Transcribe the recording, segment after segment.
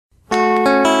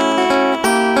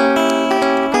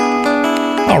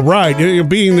All right.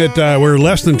 Being that we're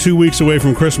less than 2 weeks away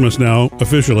from Christmas now,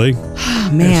 officially.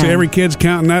 Man. So every kid's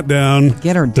counting that down.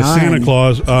 Get her to done. Santa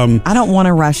Claus. I don't want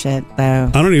to rush it,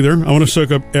 though. I don't either. I want to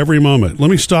soak up every moment. Let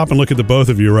me stop and look at the both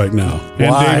of you right now. And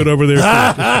Why? David over there.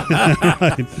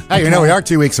 Right. Hey, we are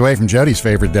 2 weeks away from Jody's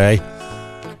favorite day.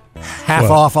 Half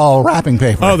off all wrapping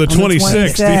paper. Oh, the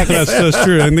 26th. Yeah, 26th. that's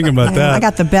true. I didn't think about that. I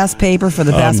got the best paper for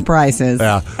the best prices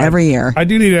every year. I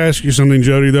do need to ask you something,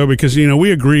 Jody, though, because,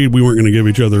 we agreed we weren't going to give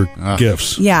each other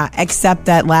gifts. Yeah, except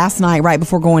that last night, right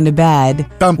before going to bed,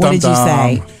 what did you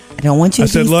say? I don't want you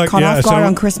to be caught off guard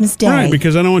on Christmas Day. Right,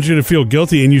 because I don't want you to feel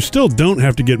guilty, and you still don't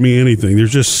have to get me anything.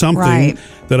 There's just something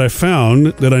that I found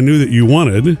that I knew that you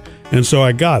wanted, and so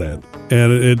I got it.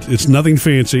 And it's nothing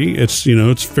fancy. It's,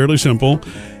 it's fairly simple.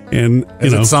 And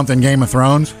Is it something Game of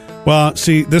Thrones? Well,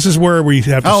 see, this is where we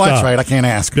have to stop. Oh, that's right. I can't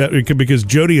ask. Because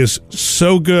Jody is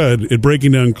so good at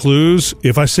breaking down clues.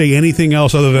 If I say anything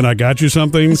else other than I got you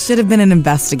something. It should have been an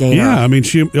investigator. Yeah, I mean,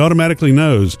 she automatically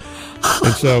knows.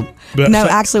 And so,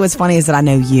 actually, what's funny is that I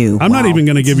know you. I'm not even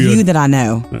going to give you that I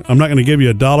know. I'm not going to give you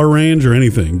a dollar range or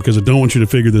anything because I don't want you to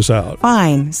figure this out.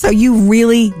 Fine. So do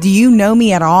you know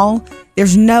me at all?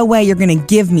 There's no way you're going to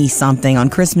give me something on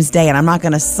Christmas Day and I'm not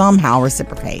going to somehow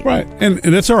reciprocate. Right. And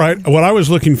that's all right. What I was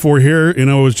looking for here,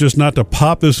 was just not to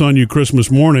pop this on you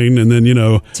Christmas morning and then,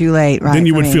 too late, right? Then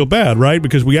you would feel bad, right?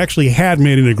 Because we actually had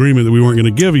made an agreement that we weren't going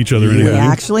to give each other anything. We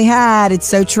actually had. It's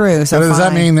so true. So does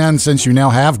that mean then, since you now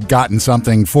have gotten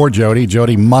something for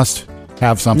Jody must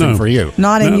have something for you?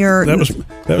 Not in your That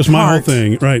was my whole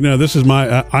thing. Right. No, this is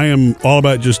I am all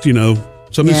about just,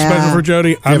 something special for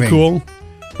Jody. I'm cool.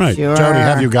 Right. Sure. Jody,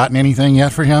 have you gotten anything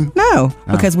yet for him? No,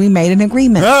 because we made an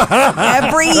agreement.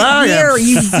 Every year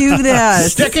you do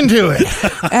this. Sticking to it.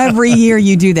 Every year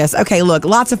you do this. Okay, look,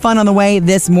 lots of fun on the way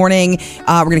this morning.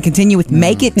 We're going to continue with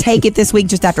Make It, Take It this week,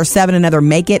 just after 7, another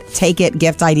Make It, Take It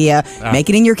gift idea. Make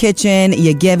it in your kitchen.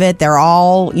 You give it. They're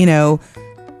all,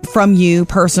 from you,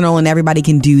 personal, and everybody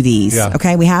can do these. Yeah.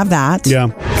 Okay, we have that. Yeah.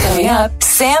 Coming up,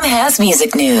 Sam has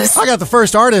music news. I got the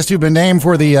first artist who've been named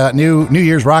for the New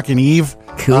Year's Rockin' Eve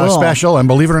special, and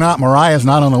believe it or not, Mariah's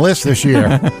not on the list this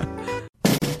year.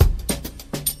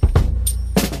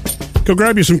 Go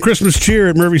grab you some Christmas cheer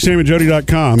at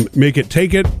MurphySamandJody.com. Make it,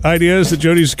 take it ideas that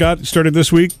Jody's got started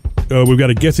this week. We've got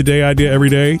a gift a day idea every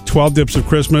day, 12 dips of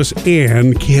Christmas,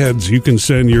 and kids, you can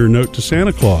send your note to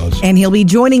Santa Claus. And he'll be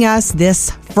joining us this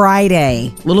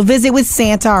Friday. Little visit with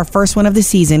Santa, our first one of the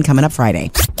season, coming up Friday.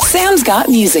 Sam's got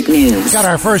music news. Got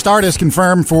our first artist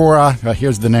confirmed for,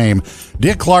 here's the name,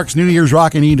 Dick Clark's New Year's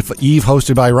Rockin' Eve,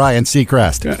 hosted by Ryan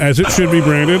Seacrest. As it should be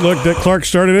branded. Look, Dick Clark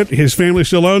started it. His family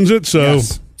still owns it, so...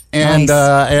 Yes. And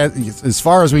as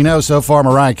far as we know, so far,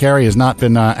 Mariah Carey has not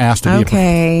been asked to be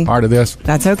a part of this.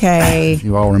 That's okay.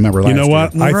 You all remember last year. You know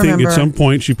what? I think at some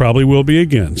point she probably will be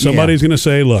again. Somebody's going to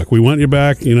say, look, we want you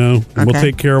back, and we'll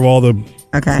take care of all the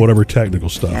whatever technical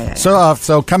stuff. Yeah.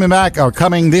 So coming back, or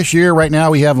coming this year, right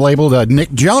now, we have labeled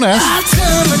Nick Jonas.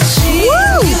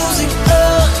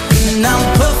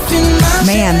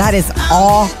 Man, that is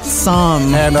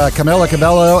awesome. And Camila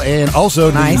Cabello and also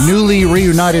the newly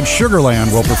reunited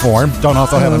Sugarland will perform. Don't know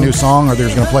if they'll have a new song or they're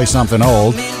just going to play something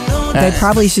old. They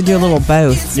probably should do a little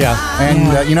both. Yeah.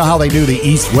 And you know how they do the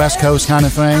East-West Coast kind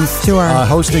of thing? Sure.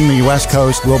 Hosting the West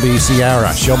Coast will be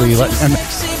Ciara. She'll be... And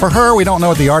for her, we don't know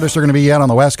what the artists are going to be yet on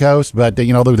the West Coast, but, they're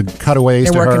the cutaways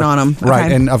They're to her. working on them. Right.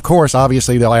 Okay. And, of course,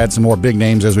 obviously, they'll add some more big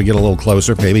names as we get a little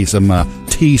closer. Maybe some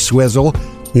T-Swizzle.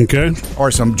 Okay.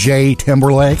 Or some J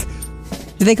Timberlake.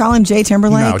 Do they call him J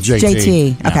Timberlake? No,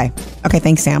 JT. Yeah. Okay. Okay,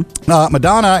 thanks, Sam.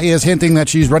 Madonna is hinting that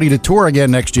she's ready to tour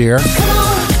again next year.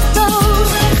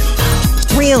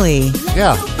 Really?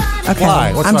 Yeah. Okay.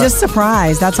 Why? I'm just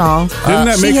surprised, that's all. Didn't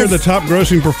that make her the top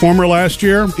grossing performer last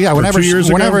year? Yeah,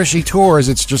 whenever she tours,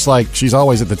 it's just like she's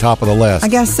always at the top of the list. I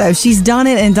guess so. She's done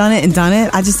it and done it and done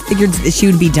it. I just figured that she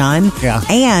would be done. Yeah.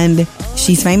 And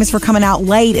she's famous for coming out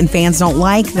late, and fans don't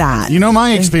like that. You know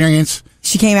my experience.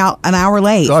 She came out an hour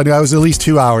late. Oh, I was at least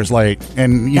 2 hours late,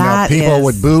 and people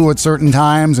would boo at certain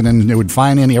times, and then it would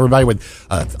everybody would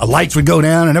lights would go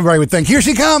down, and everybody would think, "Here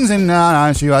she comes," and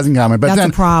no, she wasn't coming. But that's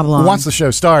then a problem. Once the show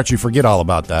starts, you forget all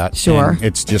about that. Sure, and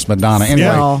it's just Madonna.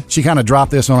 Anyway, she kind of dropped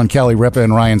this on Kelly Ripa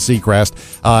and Ryan Seacrest,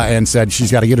 and said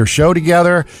she's got to get her show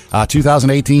together.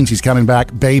 2018, she's coming back,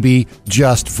 baby,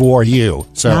 just for you.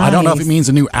 So nice. I don't know if it means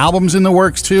a new album's in the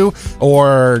works too,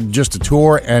 or just a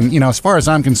tour. And as far as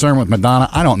I'm concerned with Madonna,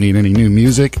 I don't need any new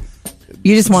music.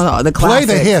 You just want the classics.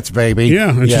 Play the hits, baby. Yeah,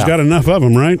 and she's got enough of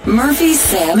them, right? Murphy,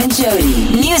 Sam, and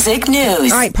Jody. Music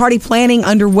news. All right, party planning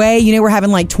underway. We're having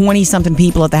like 20-something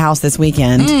people at the house this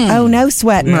weekend. Oh, no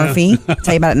sweat, Murphy.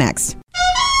 Tell you about it next.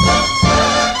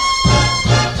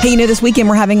 Hey, this weekend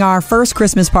we're having our first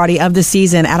Christmas party of the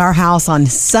season at our house on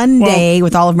Sunday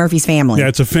with all of Murphy's family. Yeah,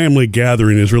 it's a family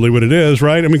gathering is really what it is,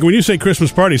 right? I mean, when you say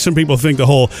Christmas party, some people think the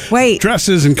whole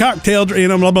dresses and cocktail,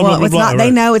 blah, blah, blah, blah, blah.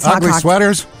 They know it's ugly not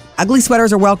sweaters. Ugly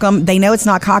sweaters are welcome. They know it's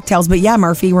not cocktails. But yeah,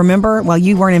 Murphy, remember? Well,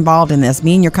 you weren't involved in this.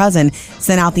 Me and your cousin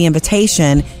sent out the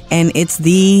invitation, and it's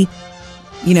the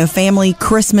family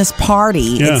Christmas party.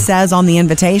 Yeah. It says on the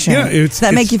invitation. Yeah, does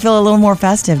that make you feel a little more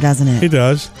festive, doesn't it? It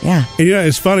does. Yeah. And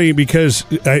it's funny because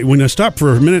when I stop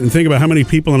for a minute and think about how many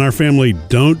people in our family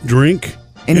don't drink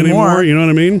anymore, you know what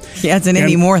I mean? Yeah, it's an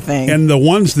anymore thing. And the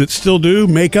ones that still do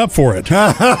make up for it.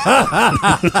 I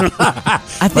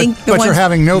think but you're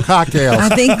having no cocktails. I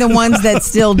think the ones that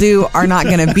still do are not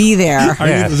going to be there.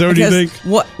 Is that what you think?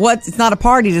 What? It's not a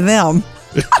party to them.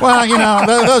 Well,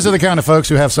 those are the kind of folks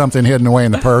who have something hidden away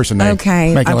in the purse and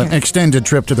they make an extended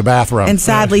trip to the bathroom. And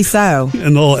sadly so.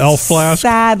 And the little elf flask.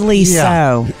 Sadly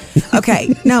so.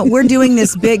 Okay, no, we're doing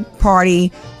this big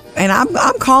party, and I'm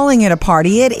calling it a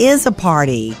party. It is a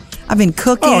party. I've been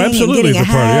cooking and getting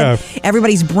ahead. Party, yeah.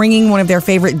 Everybody's bringing one of their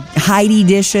favorite Heidi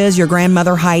dishes. Your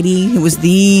grandmother Heidi, who was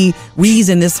the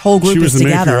reason this whole group is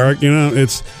together. She was the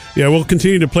matriarch. We'll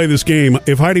continue to play this game.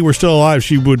 If Heidi were still alive,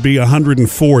 she would be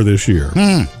 104 this year.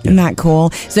 Isn't that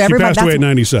cool? So she passed away at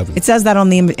 97. It says that on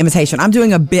the invitation. I'm doing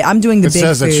the big food. It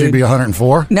says that she'd be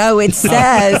 104? No, it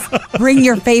says bring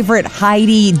your favorite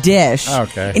Heidi dish.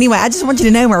 Okay. Anyway, I just want you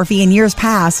to know, Murphy, in years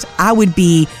past, I would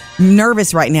be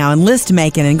nervous right now and list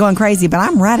making and going crazy, but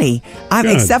I'm ready.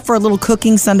 Except for a little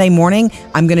cooking Sunday morning.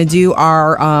 I'm going to do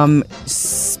our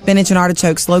spinach and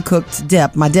artichoke slow cooked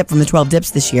dip, my dip from the 12 dips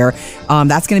this year.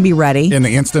 That's going to be ready in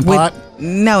the Instant Pot.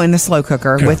 No, in the slow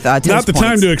cooker with not the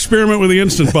time to experiment with the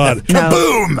Instant Pot.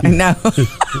 Boom! No.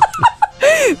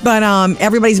 But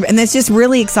everybody's, and it's just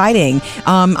really exciting.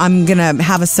 I'm gonna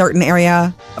have a certain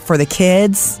area for the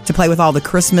kids to play with all the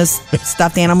Christmas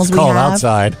stuffed animals we have. It's called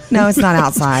outside. No, it's not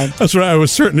outside. That's right. A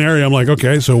certain area. I'm like,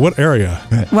 okay, so what area?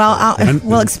 Well,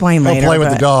 we'll explain later. I'll play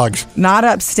with the dogs. Not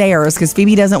upstairs because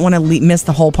Phoebe doesn't want to miss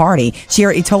the whole party. She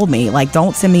already told me,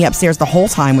 don't send me upstairs the whole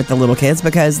time with the little kids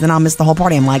because then I'll miss the whole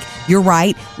party. I'm like, you're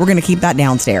right. We're gonna keep that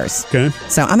downstairs. Okay.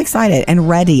 So I'm excited and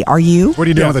ready. Are you? What are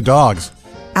you doing with the dogs?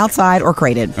 Outside or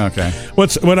crated. Okay.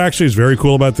 What actually is very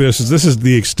cool about this is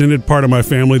the extended part of my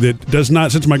family that does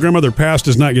not, since my grandmother passed,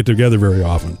 does not get together very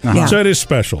often. Yeah. So it is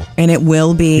special. And it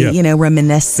will be,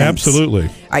 reminiscent. Absolutely. All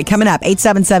right, coming up,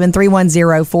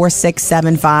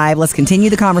 877-310-4675. Let's continue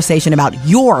the conversation about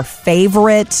your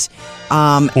favorite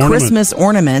Christmas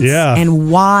ornaments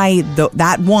and why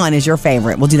that one is your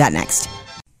favorite. We'll do that next.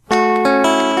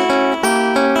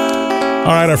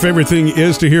 All right, our favorite thing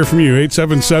is to hear from you,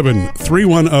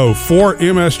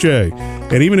 877-310-4MSJ.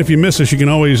 And even if you miss us, you can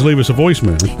always leave us a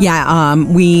voicemail. Yeah,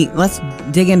 let's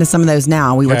dig into some of those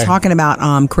now. We were talking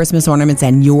about Christmas ornaments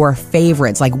and your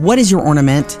favorites. Like, what is your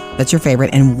ornament that's your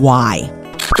favorite and why?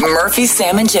 Murphy,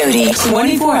 Sam, and Jody,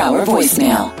 24-hour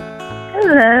voicemail.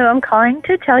 Hello, I'm calling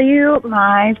to tell you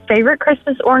my favorite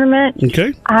Christmas ornament.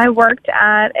 Okay. I worked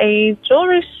at a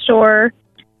jewelry store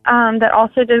that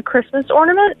also did Christmas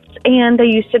ornaments, and they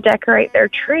used to decorate their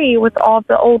tree with all of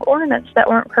the old ornaments that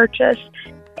weren't purchased.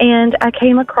 And I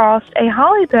came across a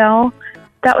holly bell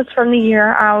that was from the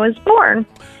year I was born.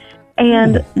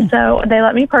 And so they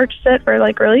let me purchase it for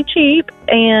really cheap.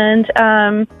 And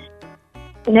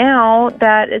now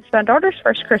that it's my daughter's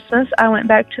first Christmas, I went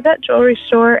back to that jewelry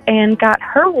store and got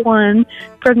her one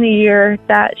from the year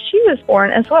that she was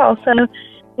born as well. So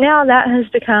now that has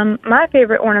become my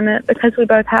favorite ornament because we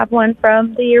both have one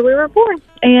from the year we were born.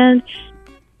 And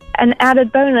an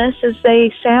added bonus is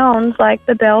they sound like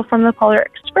the bell from the Polar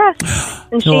Express.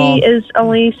 And cool. She is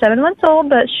only 7 months old,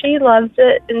 but she loves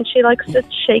it and she likes to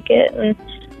shake it. And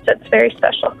so it's very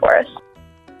special for us.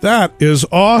 That is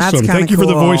awesome. Thank you for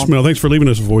the voicemail. Thanks for leaving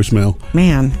us a voicemail.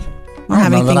 Man. I don't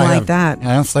have anything like that.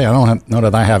 Honestly, I don't know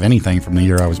that I have anything from the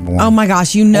year I was born. Oh my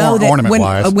gosh,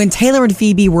 that when Taylor and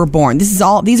Phoebe were born, these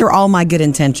are all my good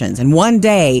intentions, and one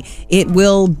day it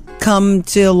will come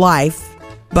to life.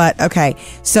 But okay,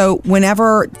 so when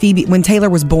Taylor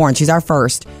was born, she's our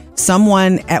first.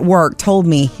 Someone at work told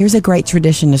me, here's a great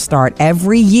tradition to start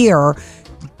every year.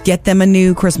 Get them a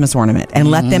new Christmas ornament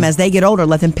and let them, as they get older,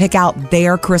 let them pick out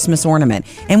their Christmas ornament.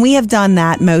 And we have done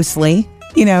that mostly.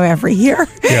 Every year.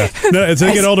 Yeah. No, as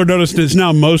they get older, notice it's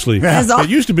now mostly. It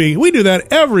used to be, we do that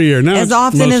every year. Now as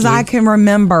often as I can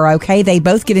remember, okay? They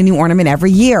both get a new ornament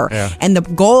every year. Yeah. And the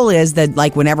goal is that,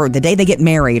 whenever, the day they get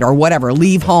married or whatever,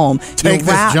 leave home. Take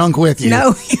this junk with you.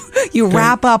 No, you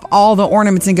wrap up all the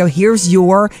ornaments and go, here's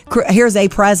a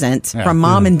present from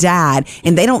mom and dad.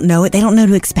 And they don't know it. They don't know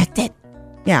to expect it.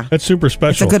 Yeah. That's super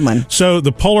special. It's a good one. So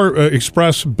the Polar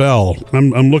Express bell,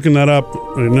 I'm looking that up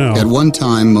right now. At one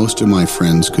time, most of my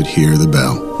friends could hear the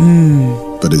bell.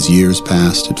 But as years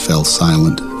passed, it fell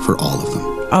silent for all of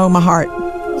them. Oh, my heart.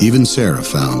 Even Sarah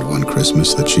found one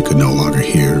Christmas that she could no longer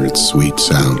hear its sweet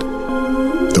sound.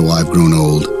 Though I've grown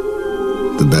old,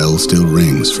 the bell still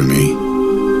rings for me.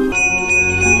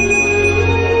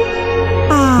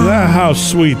 How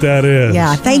sweet that is.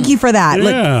 Yeah, thank you for that.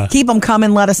 Yeah. Look, keep them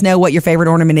coming. Let us know what your favorite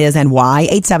ornament is and why.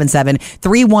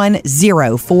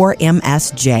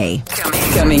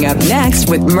 877-310-4MSJ. Coming up next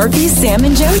with Murphy, Sam,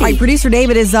 and Jody. All right, producer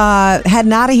David is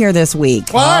heading out of here this week.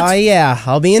 Oh, yeah.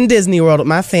 I'll be in Disney World with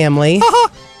my family.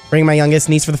 Bring my youngest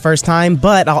niece for the first time,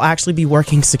 but I'll actually be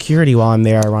working security while I'm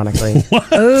there, ironically.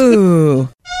 Ooh.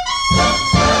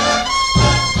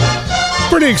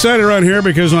 Pretty excited around here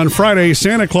because on Friday,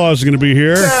 Santa Claus is going to be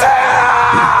here.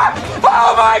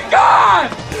 Oh my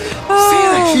God!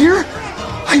 Santa here?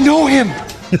 I know him.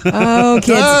 Oh,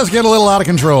 kids. Does get a little out of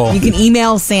control. You can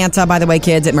email Santa, by the way,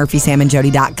 kids, at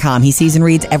murphysamandjody.com. He sees and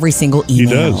reads every single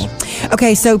email. He does.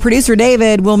 Okay, so producer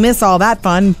David will miss all that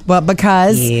fun, but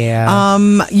because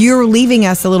you're leaving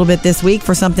us a little bit this week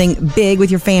for something big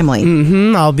with your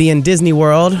family. I'll be in Disney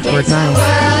World.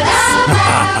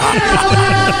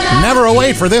 Never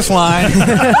away for this line.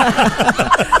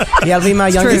 Yeah, it'll be my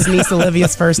youngest niece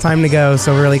Olivia's first time to go,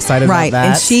 so we're really excited about that.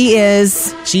 And she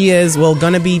is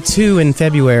gonna be 2 in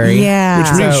February. Yeah.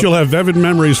 Which means she'll have vivid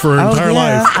memories for her entire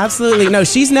life. Absolutely. No,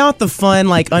 she's now at the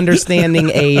fun, understanding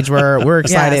age where we're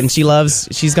excited, and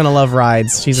she's gonna love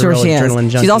rides. She's a real adrenaline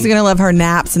junkie. She's also gonna love her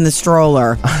naps in the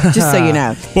stroller, just so you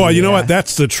know. Boy, you know what?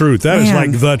 That's the truth. That is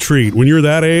like the treat. When you're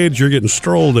that age, you're getting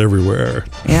strolled everywhere.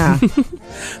 Yeah.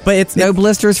 But it's no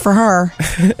blisters for her.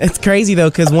 It's crazy though,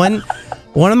 because one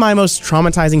of my most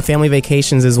traumatizing family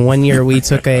vacations is one year we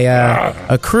took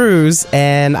a cruise,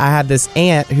 and I had this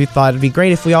aunt who thought it'd be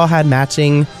great if we all had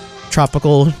matching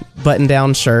tropical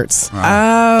button-down shirts.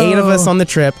 Oh. 8 of us on the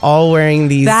trip, all wearing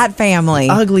these that family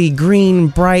ugly, green,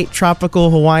 bright, tropical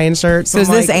Hawaiian shirts. So is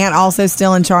this aunt also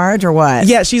still in charge or what?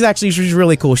 Yeah, she's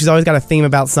really cool. She's always got a theme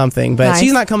about something, but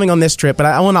she's not coming on this trip.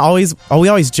 But we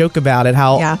always joke about it,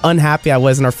 how unhappy I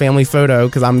was in our family photo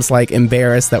because I'm just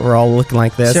embarrassed that we're all looking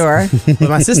like this. Sure. But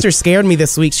my sister scared me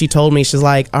this week. She told me, she's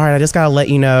like, all right, I just got to let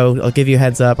you know, I'll give you a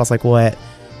heads up. I was like, what?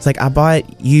 It's like, I bought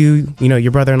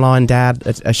your brother-in-law and dad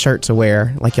a shirt to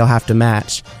wear. Y'all have to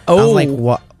match. I was like,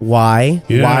 why?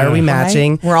 Yeah. Why are we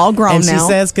matching? We're all grown now. And she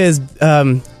says, because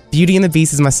Beauty and the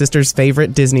Beast is my sister's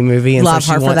favorite Disney movie. And Love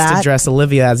so her she for wants that. to dress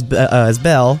Olivia as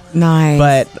Belle. Nice.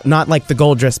 But not like the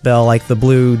gold dress Belle, like the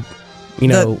blue,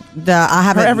 I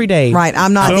haven't her everyday. Right,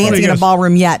 I'm not So dancing in a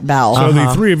ballroom yet, Belle. So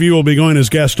the 3 of you will be going as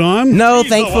Gaston? No,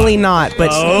 thankfully not. But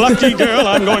Lucky girl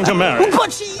I'm going to marry.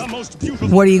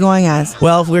 What are you going as?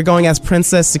 well, we're going as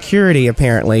Princess Security.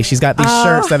 Apparently, she's got these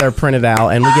shirts that are printed out,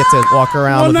 and we get to walk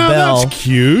around with now Belle that's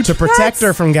cute. to protect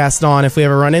her from Gaston if we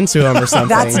ever run into him or something.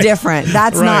 That's different.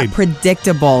 That's Right. not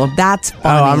predictable. That's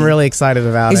funny. Oh, I'm really excited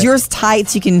about it. Is yours tight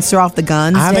so you can show off the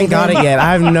guns? I haven't David? got it yet.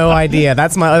 I have no idea.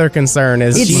 That's my other concern.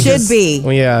 Is It she should just- be.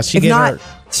 Well, yeah, she If get not, her.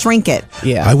 shrink it.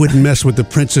 Yeah, I wouldn't mess with the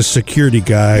Princess Security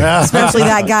guy. Especially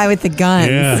that guy with the guns.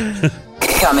 Yeah.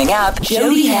 Coming up,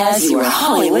 Jody has your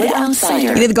Hollywood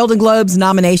Outsider. You know, the Golden Globes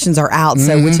nominations are out,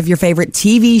 so which of your favorite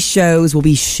TV shows will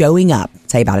be showing up?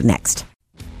 Tell you about it next.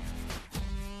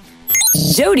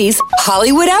 Jody's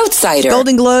Hollywood Outsider.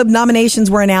 Golden Globe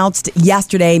nominations were announced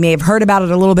yesterday. You may have heard about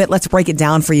it a little bit. Let's break it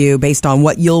down for you based on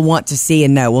what you'll want to see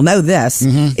and know. Well, know this.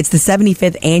 It's the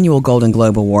 75th Annual Golden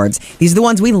Globe Awards. These are the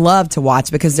ones we love to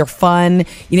watch because they're fun.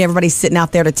 You know, everybody's sitting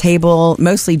out there at a table,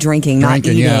 mostly drinking, not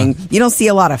eating. Yeah. You don't see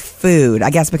a lot of food, I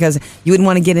guess, because you wouldn't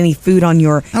want to get any food on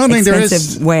your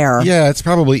expensive wear. Yeah, it's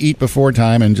probably eat before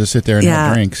time and just sit there and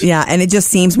have drinks. Yeah, and it just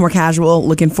seems more casual.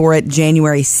 Looking for it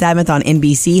January 7th on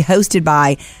NBC, hosted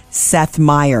by Seth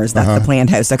Meyers. That's the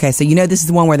planned host. Okay, so you know this is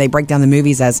the one where they break down the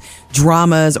movies as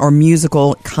dramas or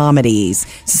musical comedies.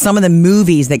 So some of the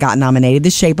movies that got nominated: The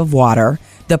Shape of Water,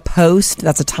 The Post,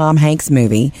 that's a Tom Hanks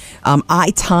movie, I,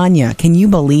 Tonya. Can you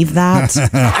believe that?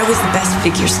 I was the best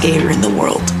figure skater in the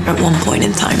world at one point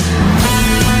in time.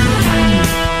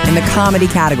 In the comedy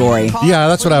category. Yeah,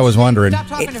 that's what I was wondering.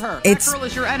 It's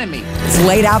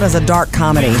laid out as a dark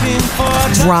comedy,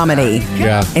 dramedy.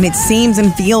 Yeah. And it seems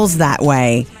and feels that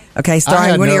way. Okay,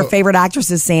 starring one of your favorite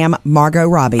actresses, Sam, Margot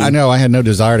Robbie. I know I had no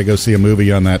desire to go see a movie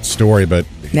on that story, but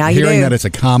Now you hearing do. that it's a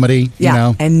comedy, Yeah, you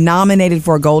know. and nominated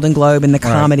for a Golden Globe in the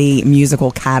comedy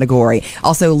musical category.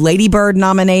 Also, Lady Bird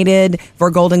nominated for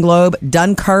a Golden Globe.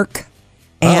 Dunkirk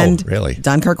And really?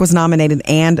 Dunkirk was nominated,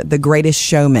 and The Greatest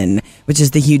Showman, which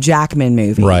is the Hugh Jackman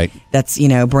movie. Right. That's,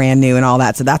 brand new and all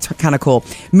that. So that's kind of cool.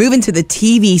 Moving to the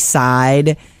TV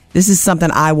side, this is something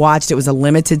I watched. It was a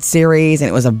limited series, and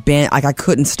it was I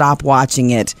couldn't stop watching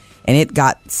it. And it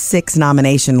got 6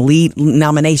 nominations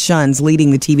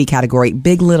leading the TV category.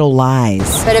 Big Little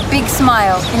Lies. But a big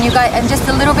smile. Can you guys, and just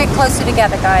a little bit closer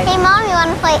together, guys. Hey, Mom, you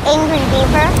want to play Angry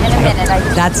Beaver? In a minute.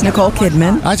 That's Nicole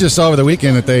Kidman. I just saw over the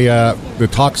weekend that the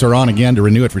talks are on again to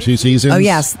renew it for 2 seasons. Oh,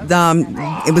 yes.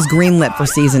 It was greenlit for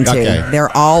season 2. Okay.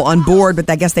 They're all on board, but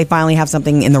I guess they finally have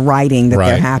something in the writing that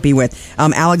they're happy with.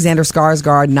 Alexander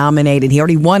Skarsgård nominated. He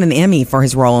already won an Emmy for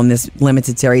his role in this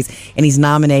limited series, and he's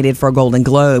nominated for a Golden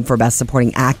Globe for Best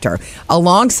Supporting Actor.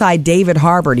 Alongside David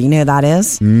Harbour. Do you know who that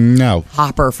is? No.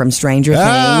 Hopper from Stranger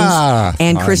Things.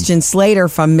 And Christian Slater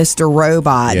from Mr.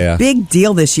 Robot. Yeah. Big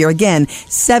deal this year. Again,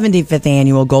 75th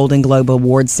annual Golden Globe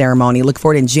Awards ceremony. Look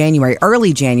for it in January,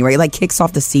 early January. It kicks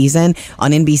off the season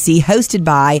on NBC, hosted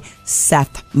by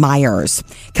Seth Meyers.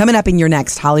 Coming up in your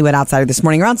next Hollywood Outsider this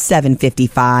morning around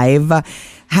 7:55.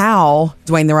 How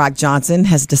Dwayne The Rock Johnson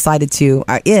has decided to,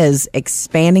 is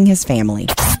expanding his family.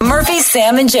 Murphy,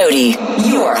 Sam, and Jody,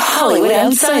 your Hollywood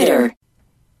Outsider.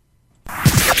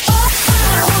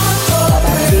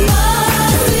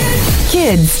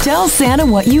 Kids, tell Santa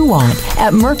what you want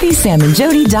at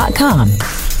murphysamandjody.com.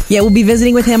 Yeah, we'll be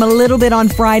visiting with him a little bit on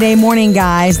Friday morning,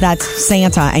 guys. That's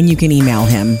Santa, and you can email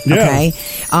him. Okay.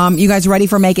 You guys ready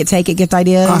for Make It, Take It gift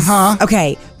ideas?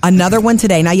 Okay. Another one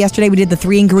today. Now, yesterday we did the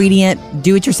 3-ingredient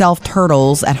do-it-yourself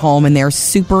turtles at home, and they're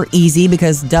super easy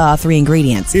because, 3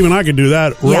 ingredients. Even I could do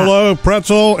that. Rolo,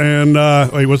 pretzel, and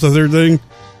what's the third thing?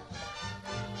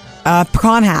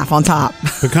 Pecan half on top.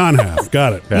 Pecan half.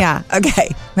 Got it. Yeah.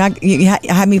 Okay. Now, you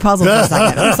had me puzzled for a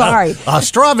second. I'm sorry.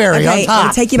 Strawberry on top.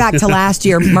 I'll take you back to last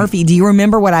year. Murphy, do you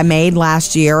remember what I made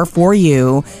last year for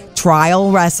you?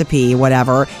 Trial recipe,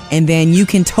 whatever. And then you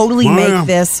can totally make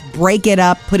this, break it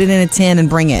up, put it in a tin, and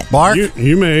bring it. Bark?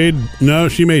 She made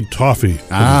toffee.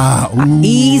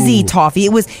 Easy toffee.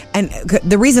 It was, and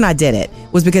the reason I did it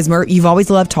was because you've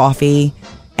always loved toffee.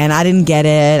 And I didn't get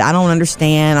it. I don't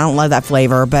understand. I don't love that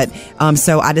flavor. But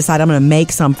so I decided I'm going to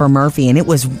make some for Murphy. And it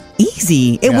was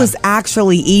easy. It was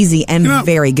actually easy and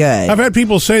very good. I've had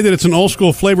people say that it's an old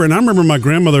school flavor. And I remember my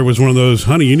grandmother was one of those,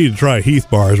 honey, you need to try a Heath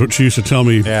bar, is what she used to tell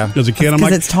me as a kid. I'm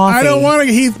like, it's toffee. I don't want a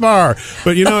Heath bar.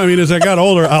 But, as I got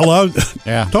older, I loved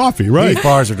toffee, right? Heath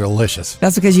bars are delicious.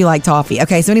 That's because you like toffee.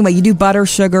 Okay, so anyway, you do butter,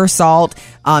 sugar, salt,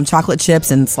 chocolate chips,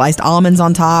 and sliced almonds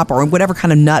on top, or whatever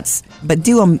kind of nuts. But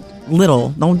do them little.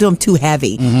 Don't do them too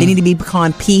heavy. They need to be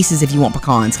pecan pieces if you want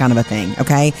pecans, kind of a thing.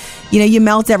 Okay, you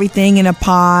melt everything in a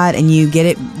pot and you get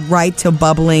it right to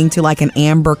bubbling to like an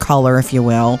amber color, if you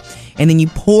will, and then you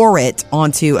pour it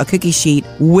onto a cookie sheet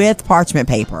with parchment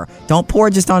paper. Don't pour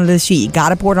it just onto the sheet. You got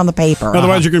to pour it on the paper.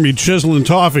 Otherwise, you're going to be chiseling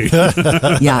toffee.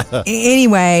 Yeah.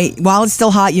 Anyway, while it's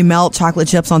still hot, you melt chocolate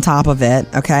chips on top of it.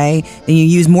 Okay. Then you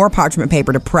use more parchment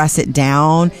paper to press it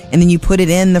down, and then you put it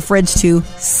in the fridge to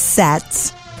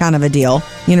set. Kind of a deal.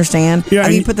 You understand? Yeah,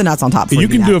 you put the nuts on top. You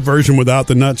can do a version without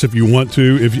the nuts if you want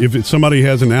to. If somebody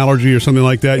has an allergy or something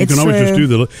like that, you can always just do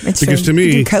because to me,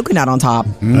 you can do coconut on top.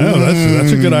 Oh,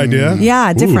 that's a good idea.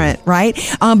 Yeah, different, right?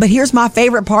 But here's my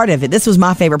favorite part of it. This was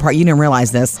my favorite part. You didn't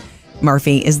realize this,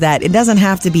 Murphy, is that it doesn't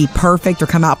have to be perfect or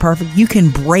come out perfect. You can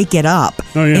break it up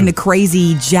into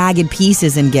crazy jagged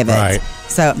pieces and give it. Right.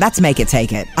 So that's Make It,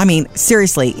 Take It. I mean,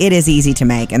 seriously, it is easy to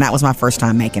make, and that was my first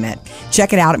time making it.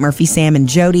 Check it out at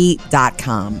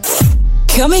murphysamandjody.com.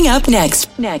 Coming up next,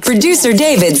 producer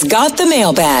David's got the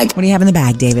mailbag. What do you have in the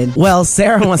bag, David? Well,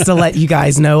 Sarah wants to let you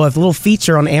guys know of a little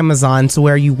feature on Amazon to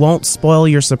where you won't spoil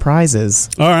your surprises.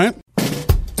 All right.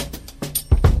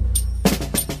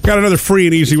 Got another free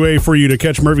and easy way for you to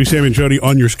catch Murphy, Sam, and Jody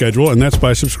on your schedule, and that's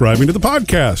by subscribing to the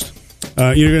podcast.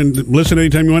 You can listen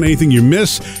anytime you want, anything you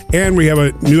miss, and we have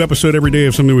a new episode every day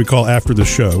of something we call After the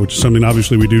Show, which is something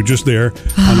obviously we do just there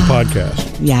on the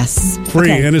podcast. Yes.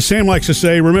 Free. Okay. And as Sam likes to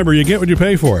say, remember, you get what you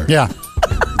pay for. Yeah.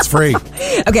 It's free.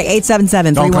 Okay,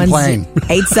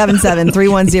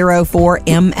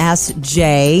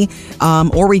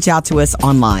 877-310-4MSJ, or reach out to us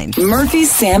online. Murphy,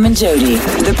 Sam, and Jody,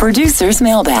 the producer's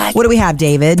mailbag. What do we have,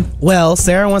 David? Well,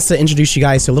 Sarah wants to introduce you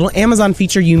guys to a little Amazon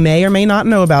feature you may or may not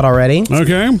know about already.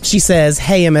 Okay. She says,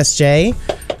 hey, MSJ,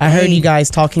 I heard you guys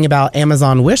talking about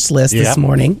Amazon wish list this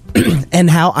morning and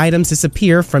how items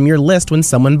disappear from your list when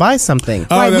someone buys something.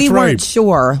 Oh, that's we weren't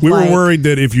sure. We were worried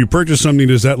that if you purchase something,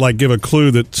 does that give a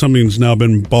clue that something's now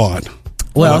been bought?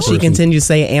 Well, she continued to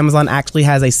say Amazon actually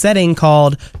has a setting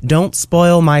called Don't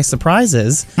Spoil My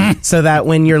Surprises so that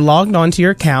when you're logged onto your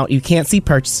account, you can't see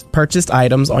purchased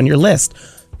items on your list.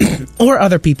 or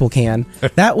other people can.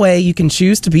 That way you can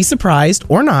choose to be surprised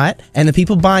or not, and the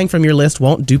people buying from your list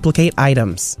won't duplicate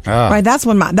items. Right,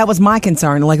 that was my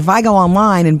concern. Like if I go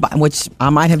online and which I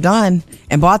might have done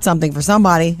and bought something for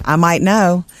somebody, I might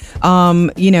know.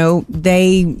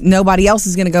 Nobody else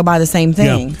is going to go buy the same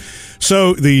thing. Yeah.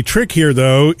 So the trick here,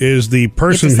 though, is the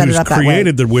person who's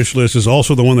created the wish list is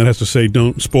also the one that has to say,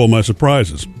 "Don't spoil my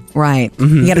surprises." Right.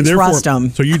 You got to trust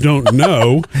them. So you don't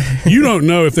know. You don't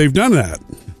know if they've done that.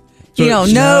 So you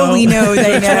don't know. We know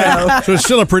they know. So it's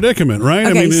still a predicament, right?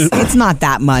 Okay, it's not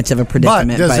that much of a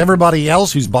predicament. But does everybody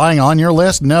else who's buying on your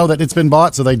list know that it's been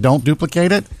bought so they don't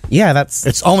duplicate it? Yeah,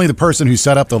 it's only the person who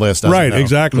set up the list. Right, know.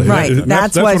 exactly. Right,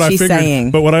 that's what she's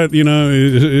saying. But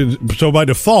so by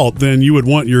default, then you would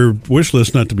want your wish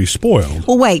list not to be spoiled.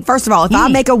 Well, wait. First of all, if I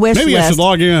make a wish list, maybe I should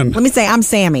log in. Let me say, I'm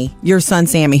Sammy, your son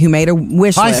Sammy, who made a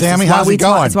wish list. Hi, Sammy. How's it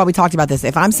going? That's why we talked about this.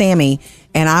 If I'm Sammy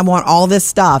and I want all this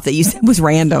stuff that you said was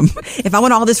random, if I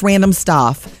want all this random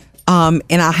stuff. And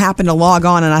I happen to log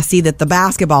on and I see that the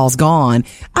basketball's gone.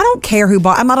 I don't care who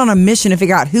bought. I'm not on a mission to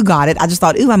figure out who got it. I just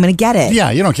thought, ooh, I'm going to get it.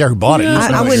 Yeah, you don't care who bought it.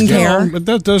 I wouldn't care. But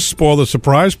that does spoil the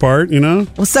surprise part, Well,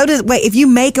 so does. Wait, if you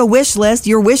make a wish list,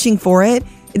 you're wishing for it.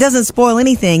 It doesn't spoil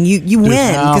anything. You win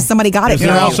because somebody got it. Is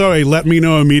there also a let me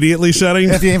know immediately setting?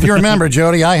 If you remember,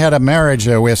 Jody, I had a marriage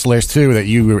wish list too that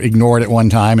you ignored at one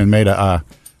time and made a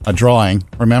drawing.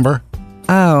 Remember?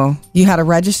 Oh, you had a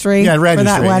registry? Yeah,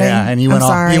 registry. For that wedding? Yeah, and you went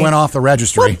off the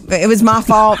registry. What? It was my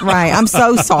fault, right? I'm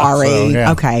so sorry.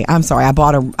 Okay, I'm sorry. I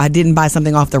didn't buy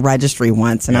something off the registry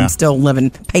once, and I'm still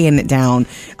paying it down.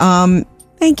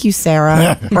 Thank you,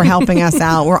 Sarah, for helping us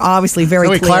out. We're obviously very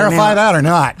clear. Did we clarify that or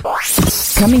not?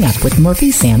 Coming up with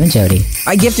Murphy, Sam, and Jody. All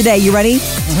right, gift today. You ready?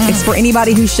 It's for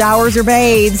anybody who showers or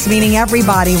bathes, meaning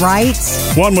everybody, right?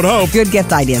 One would hope. Good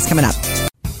gift ideas coming up.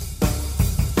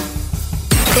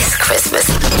 This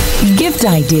Christmas. Gift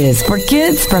ideas for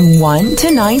kids from 1 to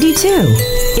 92.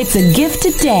 It's a gift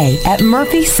today at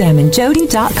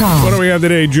murphysamandjody.com. What do we have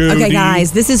today, Jody? Okay,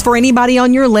 guys, this is for anybody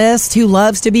on your list who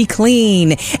loves to be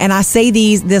clean. And I say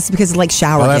this because it's like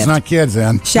shower that's gift. Not kids,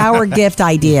 then. Shower gift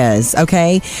ideas,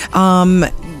 okay? It's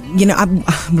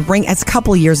a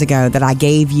couple of years ago that I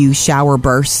gave you shower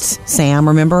bursts, Sam,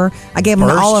 remember? I gave them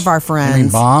to all of our friends. You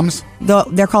mean bombs?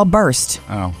 They're called Burst.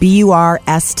 Oh.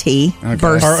 Burst. Okay.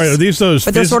 Burst. Are these those?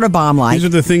 But they're sort of bomb-like. These are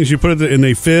the things you put it in,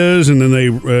 they fizz, and then they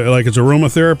like it's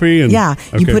aromatherapy. And yeah,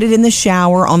 you put it in the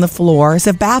shower on the floor. So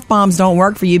if bath bombs don't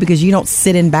work for you because you don't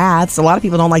sit in baths, a lot of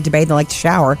people don't like to bathe; they like to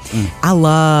shower. I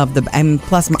love and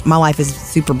plus my life is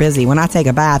super busy. When I take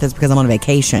a bath, it's because I'm on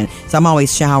vacation, so I'm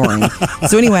always showering.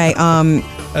 So anyway,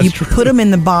 put them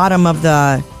in the bottom of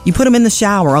you put them in the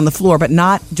shower on the floor, but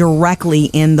not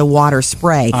directly in the water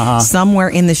spray. Somewhere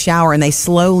in the shower, and they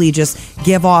slowly just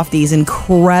give off these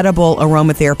incredible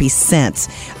aromatherapy scents.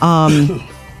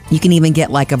 You can even get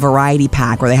like a variety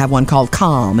pack where they have one called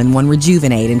Calm and one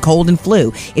Rejuvenate and Cold and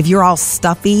Flu. If you're all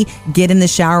stuffy, get in the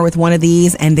shower with one of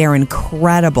these and they're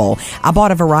incredible. I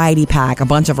bought a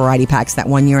bunch of variety packs that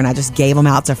one year, and I just gave them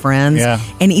out to friends. Yeah.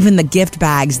 And even the gift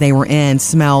bags they were in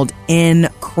smelled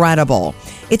incredible.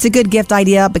 It's a good gift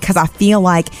idea because I feel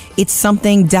like it's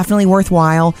something definitely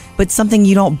worthwhile, but something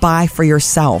you don't buy for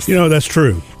yourself. That's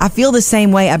true. I feel the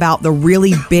same way about the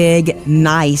really big,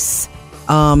 nice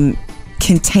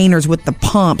containers with the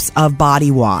pumps of body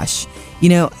wash.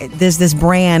 There's this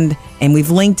brand, and we've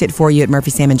linked it for you at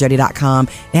murphysamandjody.com.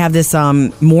 They have this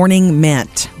morning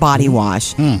mint body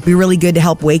wash. Be really good to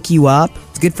help wake you up.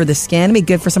 It's good for the skin. It'd be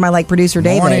good for somebody like producer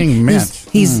David. Morning mint.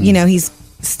 He's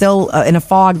still in a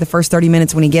fog the first 30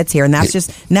 minutes when he gets here, and that's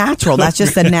just natural. That's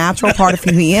just the natural part of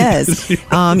who he is.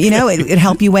 It'd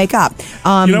help you wake up.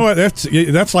 You know what?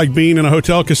 That's like being in a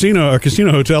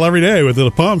casino hotel every day with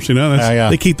the pumps.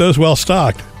 They keep those well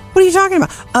stocked. What are you talking about?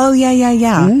 Oh, yeah.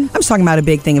 I'm just talking about a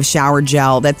big thing of shower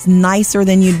gel that's nicer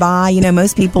than you'd buy.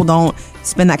 most people don't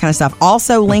spend that kind of stuff.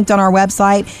 Also linked on our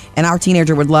website, and our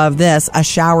teenager would love this, a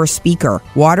shower speaker.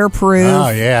 Waterproof. Oh,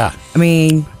 yeah. I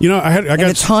mean, I got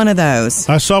a ton of those.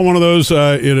 I saw one of those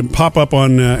pop up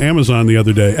on Amazon the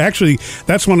other day. Actually,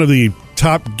 that's one of the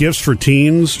top gifts for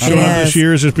teens showing up this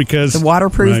year, is just because the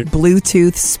waterproof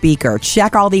Bluetooth speaker.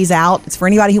 Check all these out. It's for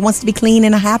anybody who wants to be clean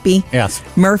and happy. Yes.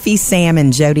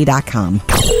 murphysamandjody.com.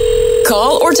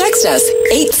 Call or text us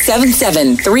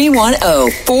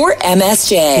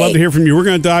 877-310-4MSJ. Love to hear from you. We're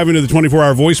going to dive into the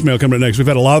 24-hour voicemail coming up next. We've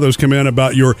had a lot of those come in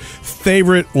about your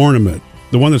favorite ornament,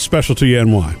 the one that's special to you,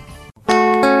 and why.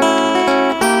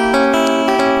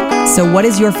 So what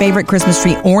is your favorite Christmas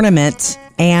tree ornament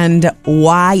And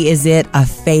why is it a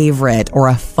favorite or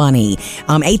a funny?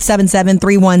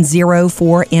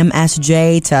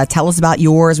 877-310-4MSJ to tell us about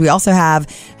yours. We also have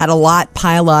had a lot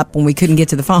pile up when we couldn't get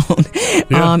to the phone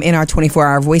in our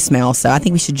 24-hour voicemail. So I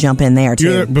think we should jump in there,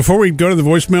 too. Before we go to the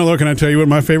voicemail, though, can I tell you what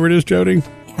my favorite is, Jody?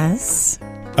 Yes.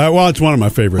 Well, it's one of my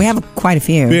favorites. We have quite a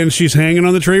few. And she's hanging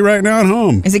on the tree right now at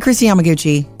home. Is it Christy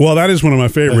Yamaguchi? Well, that is one of my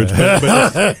favorites. But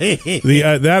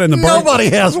that and the Nobody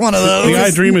has one of those. The I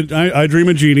Dream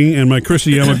of Jeannie and my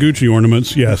Christy Yamaguchi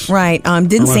ornaments. Yes. Right.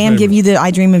 Didn't Sam give you the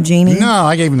I Dream of Jeannie? No,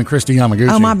 I gave him the Christy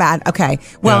Yamaguchi. Oh, my bad. Okay.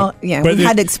 Well, Yeah. we've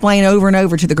had to explain over and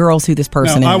over to the girls who this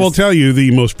person is. I will tell you, the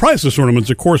most priceless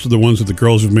ornaments, of course, are the ones that the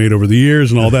girls have made over the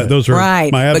years and all that. Those are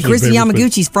right. my absolute But Christy favorites.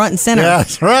 Yamaguchi's front and center. Yeah,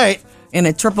 that's right. In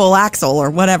a triple axle or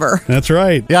whatever. That's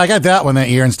right. Yeah, I got that one that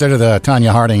year instead of the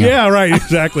Tanya Harding. Yeah, right.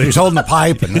 Exactly. He's holding the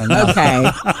pipe. And then,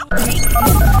 Okay.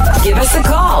 Give us a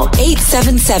call,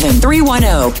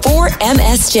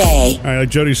 877-310-4MSJ. All right, like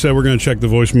Jody said, we're going to check the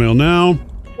voicemail now.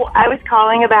 Well, I was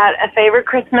calling about a favorite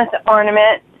Christmas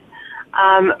ornament.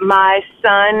 My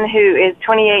son, who is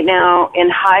 28 now, in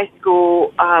high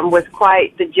school, was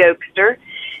quite the jokester.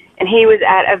 And he was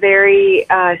at a very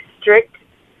strict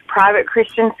private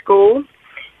Christian school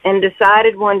and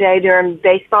decided one day during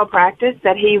baseball practice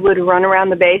that he would run around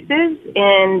the bases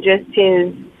in just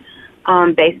his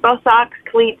baseball socks,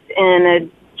 cleats, and a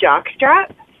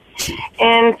jockstrap.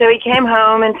 And so he came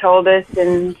home and told us,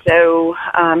 and so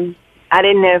I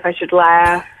didn't know if I should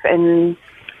laugh. And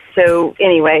so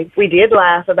anyway, we did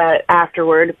laugh about it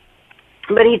afterward.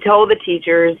 But he told the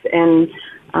teachers and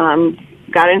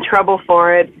got in trouble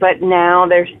for it. But now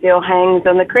there still hangs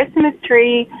on the Christmas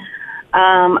tree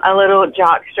a little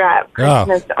jockstrap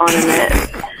Christmas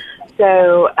ornament.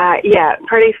 So, yeah,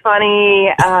 pretty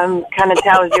funny. Kind of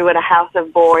tells you what a house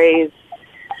of boys,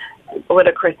 what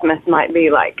a Christmas might be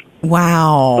like.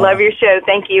 Wow. Love your show.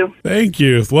 Thank you. Thank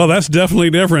you. Well, that's definitely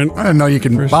different. I didn't know you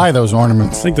can buy those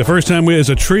ornaments. I think the first time as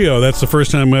a trio, that's the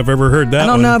first time I've ever heard that I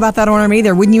don't know about that ornament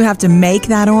either. Wouldn't you have to make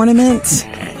that ornament?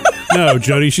 No,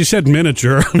 Jody, she said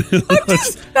miniature.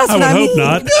 That's I would hope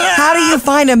not. How do you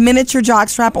find a miniature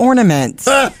jockstrap ornament?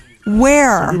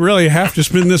 Where? You really have to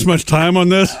spend this much time on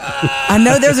this? I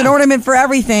know there's an ornament for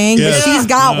everything, but she's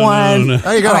got one. No.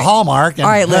 Oh, you got a Hallmark. All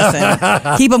right,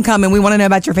 listen. Keep them coming. We want to know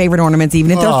about your favorite ornaments, even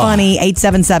if they're funny.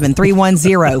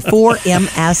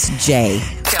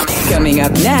 877-310-4MSJ. Coming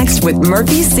up next with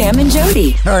Murphy, Sam, and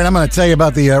Jody. All right, I'm going to tell you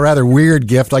about the rather weird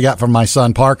gift I got from my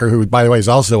son Parker, who, by the way, is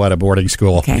also at a boarding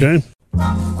school. Okay.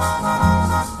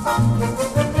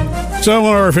 So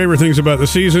one of our favorite things about the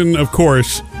season, of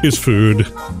course, is food.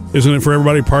 Isn't it for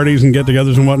everybody? Parties and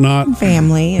get-togethers and whatnot?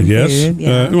 Family and food.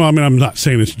 Yeah. Well, I mean, I'm not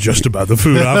saying it's just about the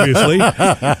food, obviously.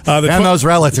 And those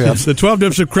relatives. The 12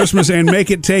 Dips of Christmas and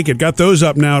Make It Take It. Got those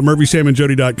up now at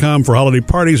murphysamandjody.com for holiday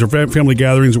parties or family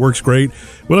gatherings. It works great.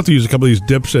 We'll have to use a couple of these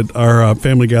dips at our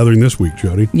family gathering this week,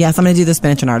 Jody. Yes, I'm going to do the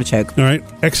spinach and artichoke. All right.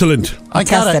 Excellent.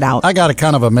 Test it out. I got a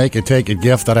kind of a Make It Take It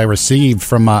gift that I received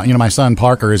from, my son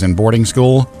Parker is in boarding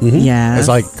school. Mm-hmm. Yes. It's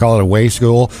like, call it a way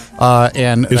school.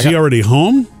 And Is he already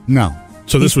home? No.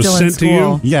 So this was sent to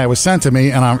you? Yeah, it was sent to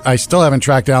me, and I still haven't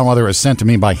tracked down whether it was sent to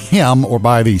me by him or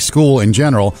by the school in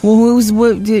general. Well, what was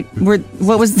the...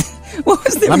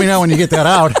 Let me know when you get that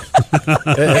out.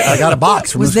 I got a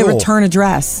box from was the school. the return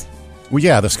address? Well,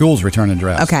 yeah, the school's return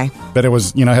address. Okay. But it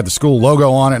was, had the school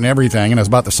logo on it and everything, and it was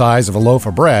about the size of a loaf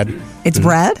of bread. It's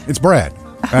bread? It's bread.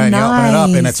 Oh, and you open it up,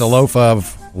 and nice. it's a loaf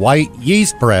of white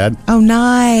yeast bread. Oh,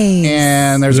 nice.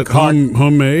 And there's Is a it card.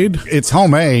 homemade? It's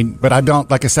homemade, but I don't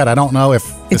know if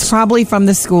It's probably from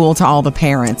the school to all the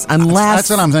parents, unless... That's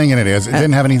what I'm thinking it is. It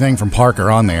didn't have anything from Parker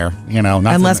on there, nothing.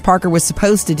 Unless Parker was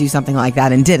supposed to do something like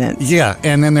that and didn't. Yeah,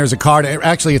 and then there's a card.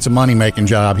 Actually, it's a money-making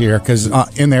job here, because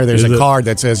in there's a card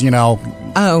that says,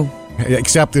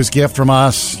 accept this gift from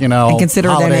us, and consider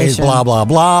a holidays, donation. blah, blah,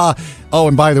 blah. Oh,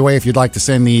 and by the way, if you'd like to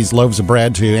send these loaves of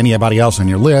bread to anybody else on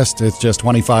your list, it's just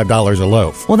 $25 a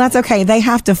loaf. Well, that's okay. They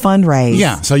have to fundraise.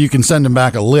 Yeah, so you can send them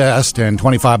back a list and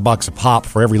 $25 a pop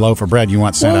for every loaf of bread you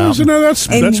want sent out. That's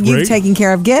and you've great. taken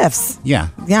care of gifts. Yeah.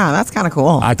 Yeah, that's kind of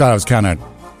cool. I thought it was kind of,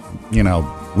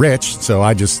 rich, so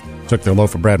I just took the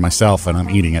loaf of bread myself and I'm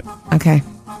eating it. Okay.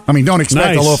 I mean, don't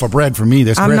expect Nice. a loaf of bread from me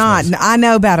this I'm Christmas. not. I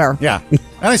know better. Yeah.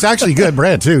 And it's actually good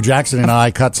bread, too. Jackson and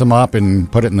I cut some up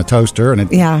and put it in the toaster, and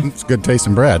it's good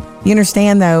tasting bread. You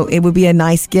understand, though, it would be a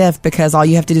nice gift because all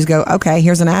you have to do is go, okay,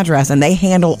 here's an address, and they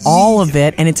handle all of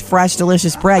it, and it's fresh,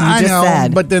 delicious bread. You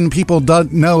said. But then people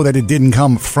don't know that it didn't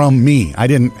come from me. I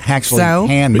didn't actually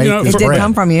hand make this bread. It did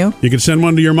come from you. You could send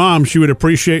one to your mom. She would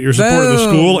appreciate your support of the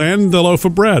school and the loaf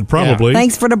of bread, probably. Yeah.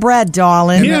 Thanks for the bread,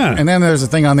 darling. And then there's a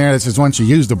thing on there that says once you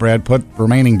use the bread, put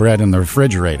remaining bread in the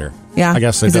refrigerator. Yeah, I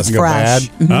guess it doesn't go bad.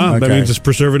 Mm-hmm. That means it's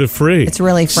preservative free. It's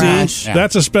really fresh. See,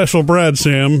 that's a special bread,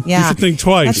 Sam. Yeah. You should think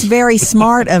twice. That's very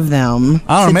smart of them.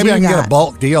 I don't know. Maybe I can get a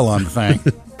bulk deal on the thing.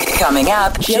 Coming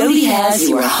up, Jody has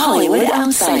your Hollywood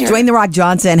Outsider. Dwayne The Rock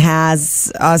Johnson has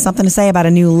something to say about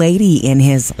a new lady in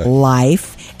his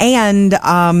life. And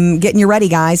getting you ready,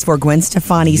 guys, for Gwen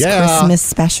Stefani's Christmas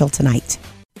special tonight.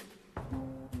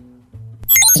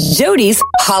 Jody's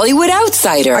Hollywood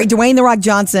Outsider. All right, Dwayne The Rock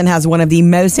Johnson has one of the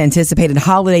most anticipated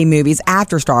holiday movies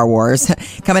after Star Wars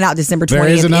coming out December 20th. There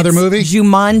is another movie?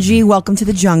 Jumanji, Welcome to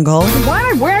the Jungle. Why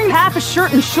am I wearing half a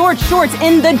shirt and short shorts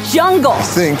in the jungle? I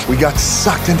think we got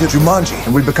sucked into Jumanji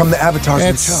and we become the avatars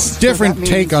of the show. It's a different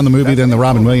take on the movie than the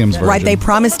Robin Williams version. Right, they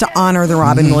promised to honor the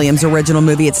Robin Williams original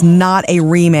movie. It's not a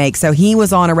remake. So he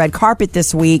was on a red carpet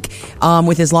this week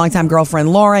with his longtime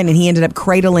girlfriend Lauren, and he ended up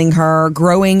cradling her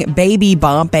growing baby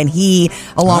bump. And he,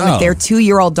 along with their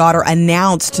 2-year-old daughter,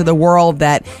 announced to the world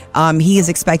that he is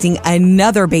expecting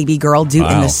another baby girl due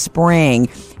in the spring.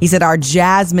 He said, our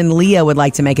Jasmine Leah would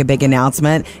like to make a big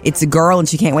announcement. It's a girl and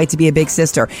she can't wait to be a big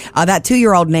sister. That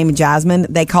 2-year-old named Jasmine,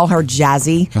 they call her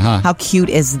Jazzy. How cute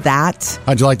is that?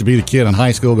 How'd you like to be the kid in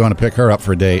high school going to pick her up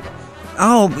for a date?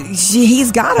 Oh,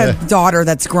 he's got a daughter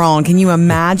that's grown. Can you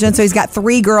imagine? So he's got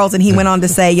 3 girls, and he went on to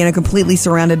say, completely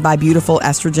surrounded by beautiful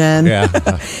estrogen.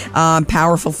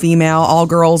 Powerful female, all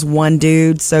girls, 1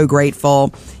 dude. So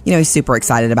grateful. He's super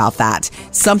excited about that.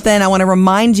 Something I want to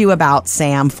remind you about,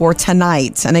 Sam, for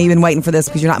tonight. I know you've been waiting for this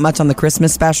because you're not much on the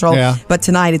Christmas special. Yeah. But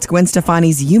tonight, it's Gwen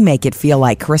Stefani's You Make It Feel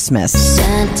Like Christmas.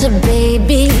 Santa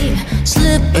baby,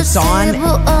 it's on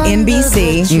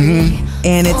NBC.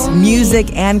 And it's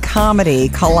music and comedy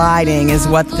colliding is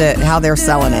how they're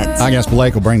selling it. I guess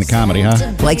Blake will bring the comedy,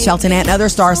 huh? Blake Shelton and other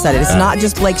stars said it. It's not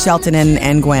just Blake Shelton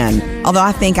and Gwen. Although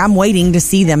I think I'm waiting to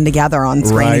see them together on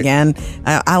screen again.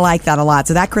 I like that a lot.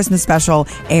 So that Christmas special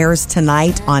airs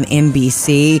tonight on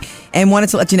NBC. And wanted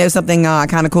to let you know something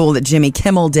kind of cool that Jimmy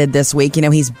Kimmel did this week.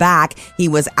 He's back. He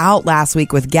was out last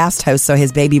week with guest hosts so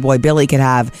his baby boy Billy could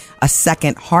have a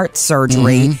second heart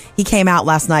surgery. He came out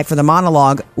last night for the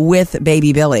monologue with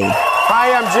baby Billy.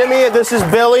 Hi, I'm Jimmy. This is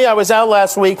Billy. I was out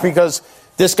last week because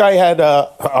this guy had a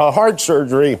heart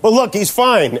surgery. But look, he's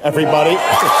fine, everybody.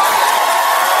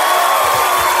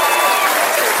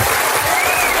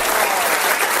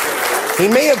 He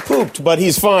may have pooped, but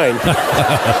he's fine. And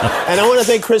I want to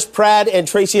thank Chris Pratt and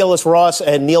Tracy Ellis Ross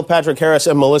and Neil Patrick Harris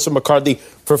and Melissa McCarthy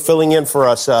for filling in for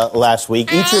us last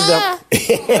week. Each of them...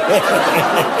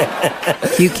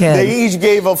 You can. They each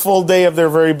gave a full day of their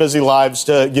very busy lives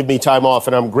to give me time off,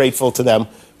 and I'm grateful to them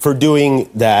for doing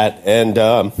that. And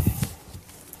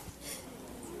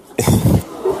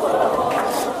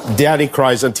Daddy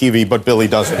cries on TV, but Billy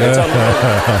doesn't.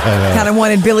 Kind of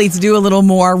wanted Billy to do a little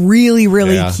more. Really,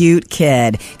 really cute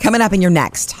kid. Coming up in your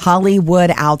next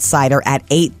Hollywood Outsider at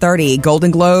 8:30.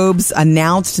 Golden Globes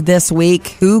announced this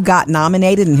week who got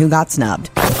nominated and who got snubbed.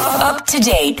 Up to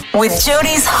date with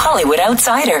Jody's Hollywood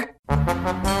Outsider.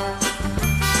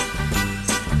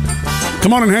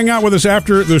 Come on and hang out with us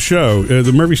after the show.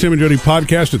 The Murphy, Sam, and Jody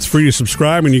podcast. It's free to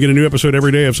subscribe, and you get a new episode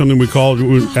every day of something we call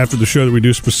after the show that we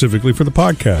do specifically for the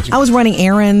podcast. I was running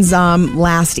errands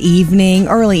last evening,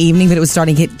 early evening, but it was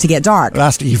starting to get dark.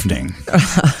 Last evening.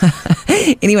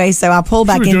 Anyway, so I pulled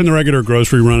back in. She was doing the regular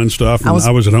grocery run and stuff, and I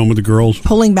was at home with the girls.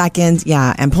 Pulling back into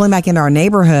our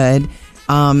neighborhood.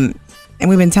 And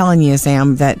we've been telling you,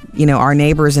 Sam, that, our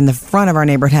neighbors in the front of our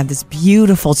neighborhood have this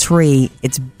beautiful tree.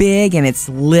 It's big and it's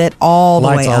lit all the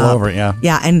way up. Lights all over it, yeah.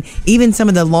 Yeah, and even some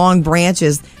of the long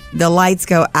branches, the lights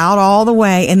go out all the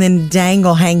way and then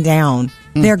hang down.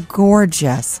 They're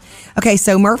gorgeous. Okay,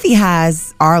 so Murphy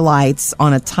has our lights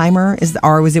on a timer.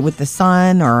 Or was it with the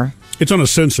sun or? It's on a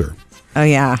sensor. Oh,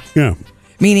 yeah. Yeah.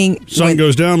 Meaning sun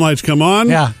goes down, lights come on.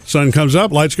 Yeah. Sun comes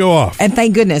up, lights go off. And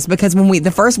thank goodness, because when we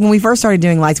first started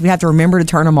doing lights, we had to remember to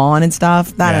turn them on and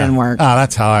stuff. That didn't work. Oh,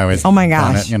 that's how I was. Oh my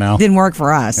gosh, didn't work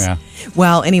for us. Yeah.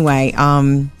 Well, anyway,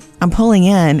 I'm pulling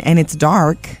in and it's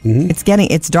dark.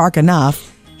 It's dark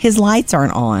enough. His lights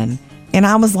aren't on, and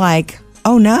I was like,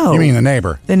 oh no. You mean the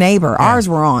neighbor? The neighbor. Yeah. Ours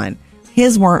were on.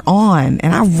 his weren't on,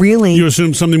 and I really You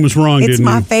assumed something was wrong, it's didn't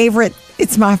my you? favorite.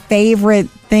 It's my favorite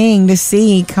thing to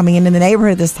see coming into the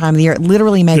neighborhood this time of the year. It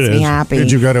literally makes It me is. happy.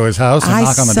 Did you go to his house and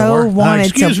knock on the I door? so wanted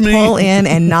Excuse to me. pull in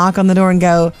and knock on the door and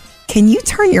go, can you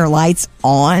turn your lights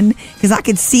on? Because I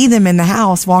could see them in the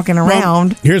house walking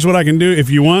around. Well, here's what I can do if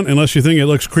you want, unless you think it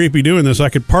looks creepy doing this. I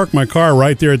could park my car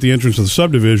right there at the entrance of the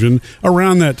subdivision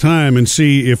around that time and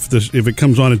see if it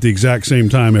comes on at the exact same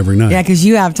time every night. Yeah, because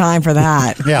you have time for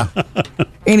that. Yeah.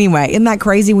 Anyway, isn't that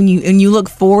crazy when you look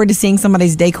forward to seeing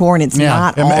somebody's decor and it's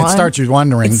not on? It starts you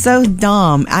wondering. It's so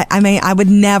dumb. I mean, I would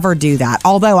never do that.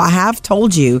 Although I have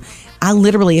told you, I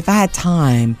literally, if I had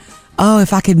time,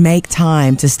 if I could make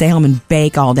time to stay home and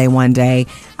bake all day one day,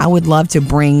 I would love to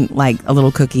bring like a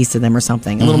little cookies to them or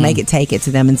something, a little make it take it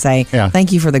to them and say,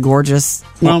 thank you for the gorgeous,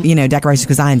 decorations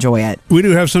because I enjoy it. We do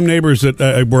have some neighbors that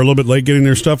were a little bit late getting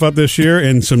their stuff up this year,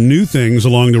 and some new things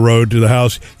along the road to the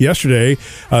house yesterday.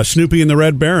 Snoopy and the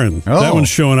Red Baron. Oh. That one's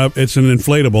showing up. It's an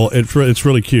inflatable. It's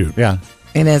really cute. Yeah.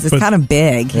 It is. It's kind of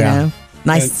big, you know.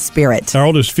 Nice spirit. Our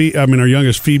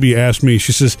youngest Phoebe asked me,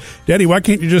 she says, Daddy, why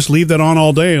can't you just leave that on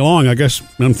all day long? I'm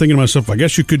thinking to myself, I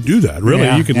guess you could do that. Really?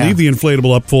 Yeah, you could leave the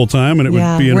inflatable up full time and it would be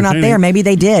entertaining. We're not there. Maybe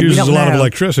they did. Uses we don't a lot know. of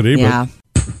electricity. Yeah.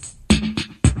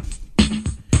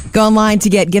 Go online to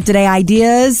get gift today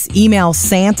ideas. Email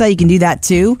Santa. You can do that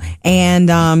too.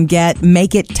 And get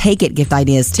Make It, Take It gift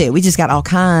ideas too. We just got all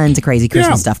kinds of crazy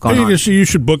Christmas stuff going on. You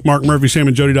should bookmark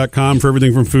MurphySamandJody.com for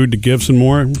everything from food to gifts and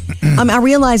more. I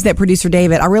realized that, Producer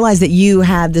David, that you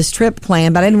had this trip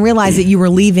planned, but I didn't realize that you were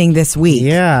leaving this week.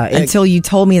 Yeah. Until you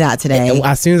told me that today.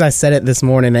 As soon as I said it this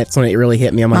morning, that's when it really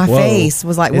hit me. I'm like, my whoa. My face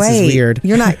was like, this wait. is weird.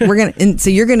 You're not, so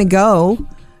you're going to go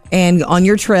and on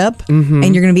your trip,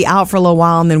 and you're going to be out for a little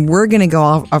while, and then we're going to go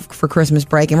off for Christmas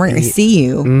break, and we're going to see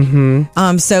you.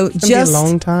 Mm-hmm. So it's gonna be a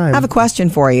long time. I have a question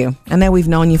for you. I know we've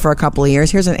known you for a couple of years.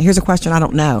 Here's a question I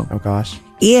don't know. Oh gosh.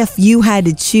 If you had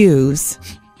to choose,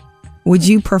 would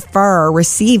you prefer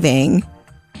receiving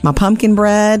my pumpkin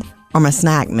bread or my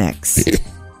snack mix?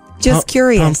 Just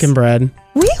curious. Pumpkin bread.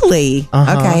 Really?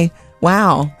 Uh-huh. Okay.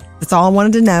 Wow. That's all I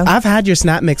wanted to know. I've had your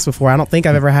snack mix before. I don't think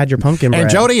I've ever had your pumpkin bread.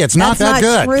 And Jody, it's not That's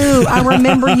that not good. True. I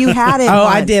remember you had it. Oh,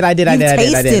 once. I did. You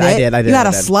tasted it. You had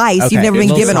a slice. Okay. You've never been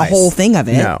Little given slice. a whole thing of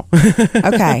it. No.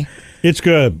 Okay. It's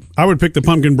good. I would pick the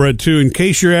pumpkin bread too, in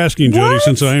case you're asking, Jody,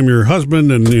 since I am your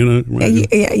husband, and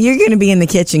You're going to be in the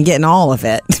kitchen getting all of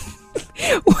it.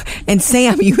 And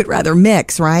Sam, you would rather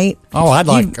mix, right? Oh, I'd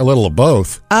like a little of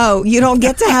both. Oh, you don't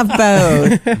get to have both.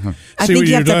 I See think what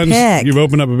you have you've done? to pick. You've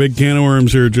opened up a big can of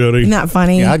worms here, Jody. Isn't that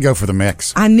funny? Yeah, I'd go for the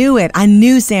mix. I knew it. I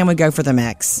knew Sam would go for the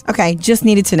mix. Okay, just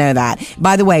needed to know that.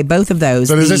 By the way, both of those.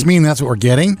 So does this mean that's what we're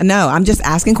getting? No, I'm just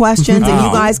asking questions, and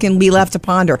you guys can be left to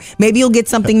ponder. Maybe you'll get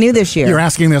something new this year. You're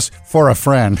asking this for a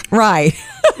friend. Right.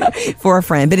 For a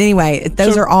friend. But anyway,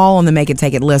 those are all on the Make It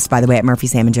Take It list, by the way, at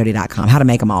MurphySamandJody.com. How to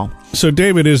make them all. So,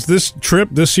 David, is this trip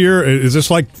this year, is this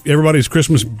like everybody's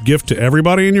Christmas gift to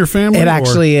everybody in your family? It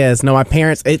actually is. No, my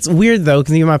parents, it's weird though,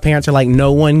 because even my parents are like,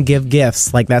 no one give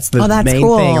gifts. Like, that's the main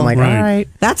cool. thing. I'm like, all right.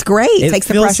 That's great. It takes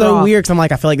the feels pressure so off. weird because I'm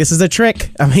like, I feel like this is a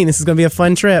trick. I mean, this is going to be a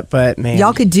fun trip, but man.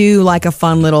 Y'all could do like a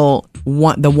fun little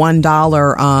the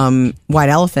 $1 white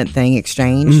elephant thing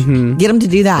exchange. Mm-hmm. Get them to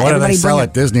do that. What Everybody do they sell bring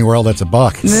at Disney World? That's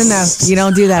 $1. No. You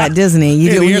don't do that at Disney. You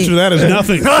Yeah, do the when answer to that is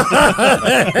nothing.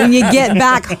 when you get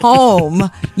back home,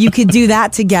 you could do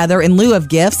that together in lieu of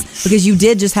gifts because you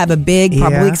did just have a big,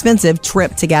 probably expensive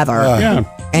trip together. Yeah.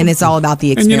 And it's all about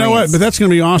the experience. And you know what? But that's going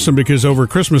to be awesome because over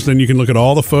Christmas, then you can look at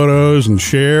all the photos and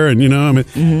share. And,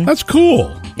 that's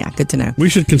cool. Yeah, good to know. We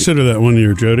should consider that one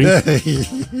year, Jody.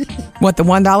 What, the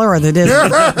 $1 or the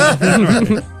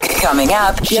Disney? Coming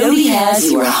up, Jody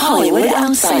has your Hollywood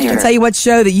Outsider. I'll tell you what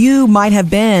show that you might have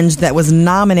binged that was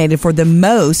nominated for the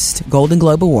most Golden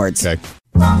Globe Awards. Okay.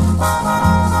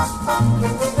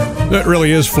 That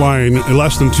really is flying.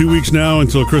 Less than 2 weeks now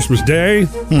until Christmas Day.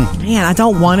 Man, I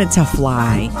don't want it to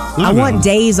fly. I want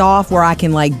days off where I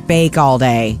can like bake all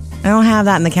day. I don't have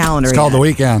that in the calendar. It's called the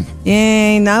weekend.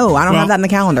 Yeah, no, I don't have that in the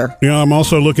calendar. I'm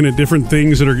also looking at different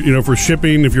things that are, for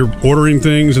shipping, if you're ordering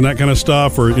things and that kind of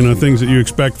stuff, or, things that you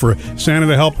expect for Santa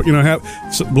to help, have.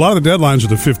 A lot of the deadlines are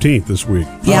the 15th this week.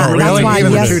 Yeah, Oh, that's really? why.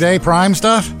 Even yes. the 2-day Prime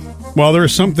stuff? Well, there are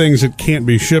some things that can't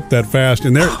be shipped that fast,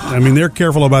 and they're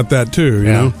careful about that too,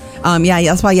 you know?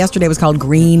 That's why yesterday was called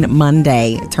Green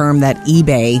Monday, a term that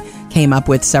eBay came up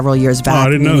with several years back. I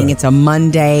didn't know meaning that. it's a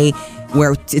Monday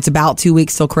where it's about 2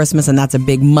 weeks till Christmas, and that's a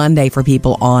big Monday for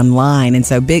people online. And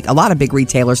so a lot of big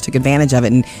retailers took advantage of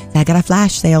it. And I got a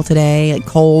flash sale today at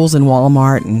Kohl's and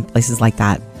Walmart and places like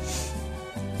that.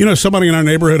 You know, somebody in our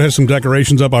neighborhood has some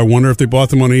decorations up. I wonder if they bought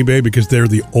them on eBay because they're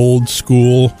the old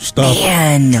school stuff.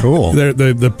 Man. Cool. They're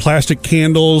the plastic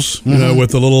candles, you know,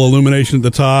 with the little illumination at the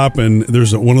top, and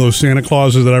there's one of those Santa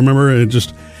Clauses that I remember. And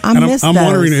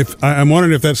I'm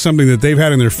wondering if that's something that they've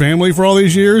had in their family for all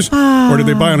these years, or did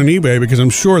they buy on eBay? Because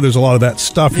I'm sure there's a lot of that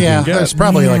stuff you can get. There's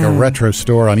probably like a retro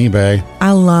store on eBay.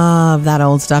 I love that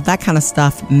old stuff. That kind of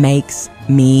stuff makes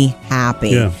me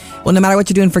happy. Yeah. Well, no matter what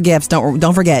you're doing for gifts,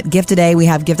 don't forget, Gift Today. We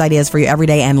have gift ideas for you every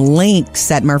day and links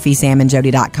at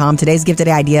murphysamandjody.com. Today's Gift Today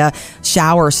idea,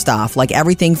 shower stuff, like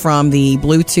everything from the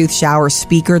Bluetooth shower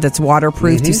speaker that's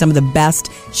waterproof to some of the best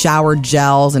shower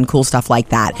gels and cool stuff like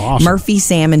that. Awesome.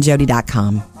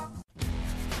 murphysamandjody.com.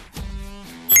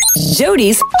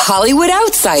 Jody's Hollywood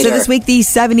Outsider. So this week, the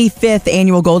 75th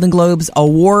Annual Golden Globes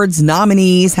Awards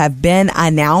nominees have been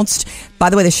announced. By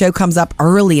the way, the show comes up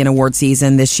early in award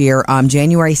season this year,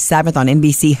 January 7th on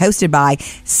NBC, hosted by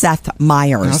Seth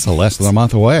Meyers. That's less than a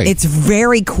month away. It's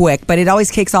very quick, but it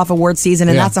always kicks off award season,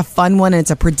 and that's a fun one, and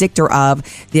it's a predictor of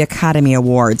the Academy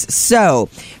Awards. So,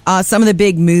 some of the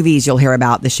big movies you'll hear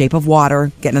about: The Shape of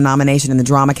Water, getting a nomination in the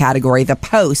drama category. The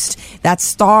Post, that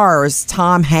stars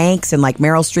Tom Hanks and like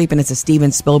Meryl Streep, and it's a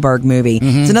Steven Spielberg movie.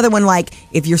 It's another one, like,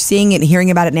 if you're seeing it and hearing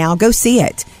about it now, go see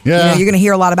it. Yeah. You know, you're going to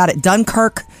hear a lot about it.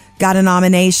 Dunkirk got a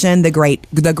nomination, The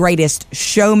Greatest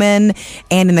Showman,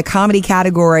 and in the comedy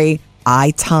category,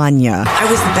 I, Tonya. I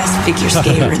was the best figure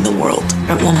skater in the world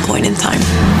at one point in time.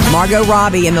 Margot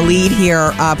Robbie in the lead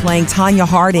here, playing Tonya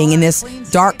Harding in this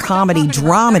dark comedy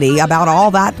dramedy about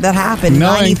all that happened in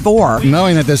 94.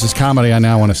 Knowing that this is comedy, I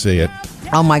now want to see it.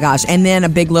 Oh my gosh. And then a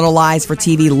Big Little Lies for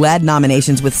TV led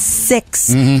nominations with 6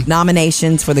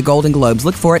 nominations for the Golden Globes.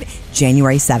 Look for it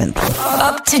January 7th.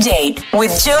 Up to date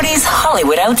with Jody's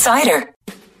Hollywood Outsider.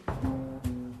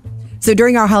 So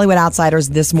during our Hollywood Outsiders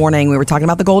this morning, we were talking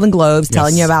about the Golden Globes,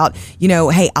 telling you about,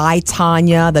 hey, I,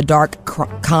 Tonya, the dark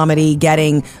comedy,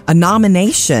 getting a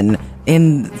nomination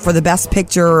for the Best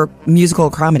Picture musical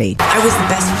comedy. I was the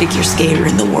best figure skater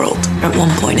in the world at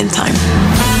one point in time.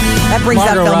 That brings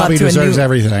Margot that film Robbie up to deserves a new,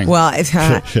 everything. Well,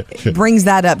 it brings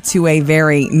that up to a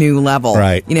very new level.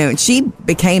 Right. She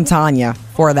became Tonya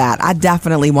for that. I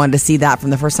definitely wanted to see that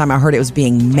from the first time I heard it was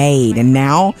being made. And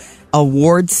now,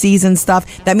 award season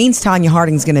stuff. That means Tonya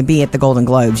Harding's going to be at the Golden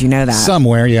Globes. You know that.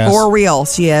 Somewhere, yes. For real,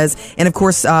 she is. And of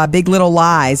course, Big Little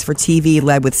Lies for TV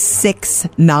led with 6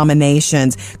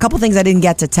 nominations. A couple things I didn't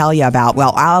get to tell you about.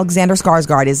 Well, Alexander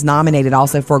Skarsgård is nominated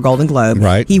also for a Golden Globe.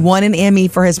 Right. He won an Emmy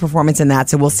for his performance in that,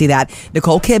 so we'll see that.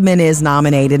 Nicole Kidman is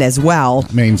nominated as well.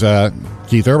 Means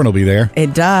Keith Urban will be there.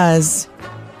 It does.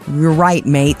 You're right,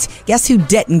 mate. Guess who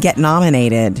didn't get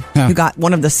nominated? Who got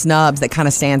one of the snubs that kind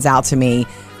of stands out to me?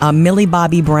 Millie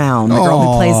Bobby Brown, the girl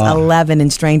who plays 11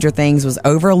 in Stranger Things, was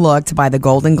overlooked by the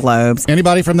Golden Globes.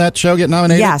 Anybody from that show get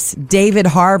nominated? Yes. David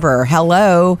Harbour,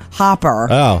 Hopper,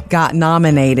 got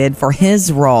nominated for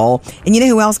his role. And you know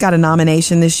who else got a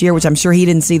nomination this year, which I'm sure he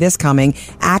didn't see this coming?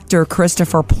 Actor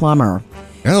Christopher Plummer.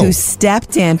 Who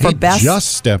stepped in for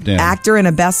Best Actor in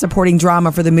a Best Supporting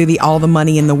Drama for the movie All the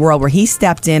Money in the World, where he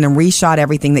stepped in and reshot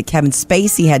everything that Kevin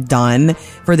Spacey had done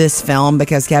for this film,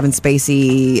 because Kevin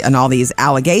Spacey and all these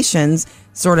allegations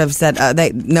sort of said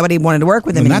nobody wanted to work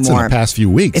with him anymore. And that's in the past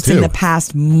few weeks, It's in the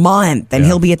past month, and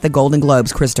he'll be at the Golden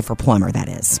Globes, Christopher Plummer, that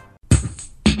is.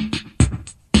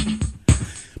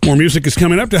 More music is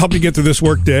coming up to help you get through this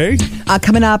work day.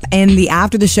 Coming up in the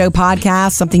After the Show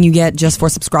podcast, something you get just for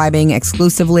subscribing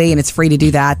exclusively, and it's free to do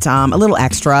that, a little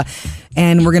extra.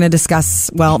 And we're going to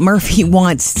discuss, Murphy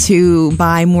wants to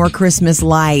buy more Christmas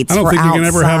lights. I don't think you can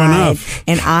ever have enough.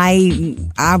 And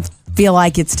I feel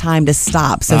like it's time to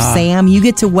stop. So, Sam, you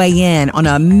get to weigh in on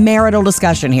a marital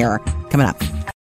discussion here. Coming up.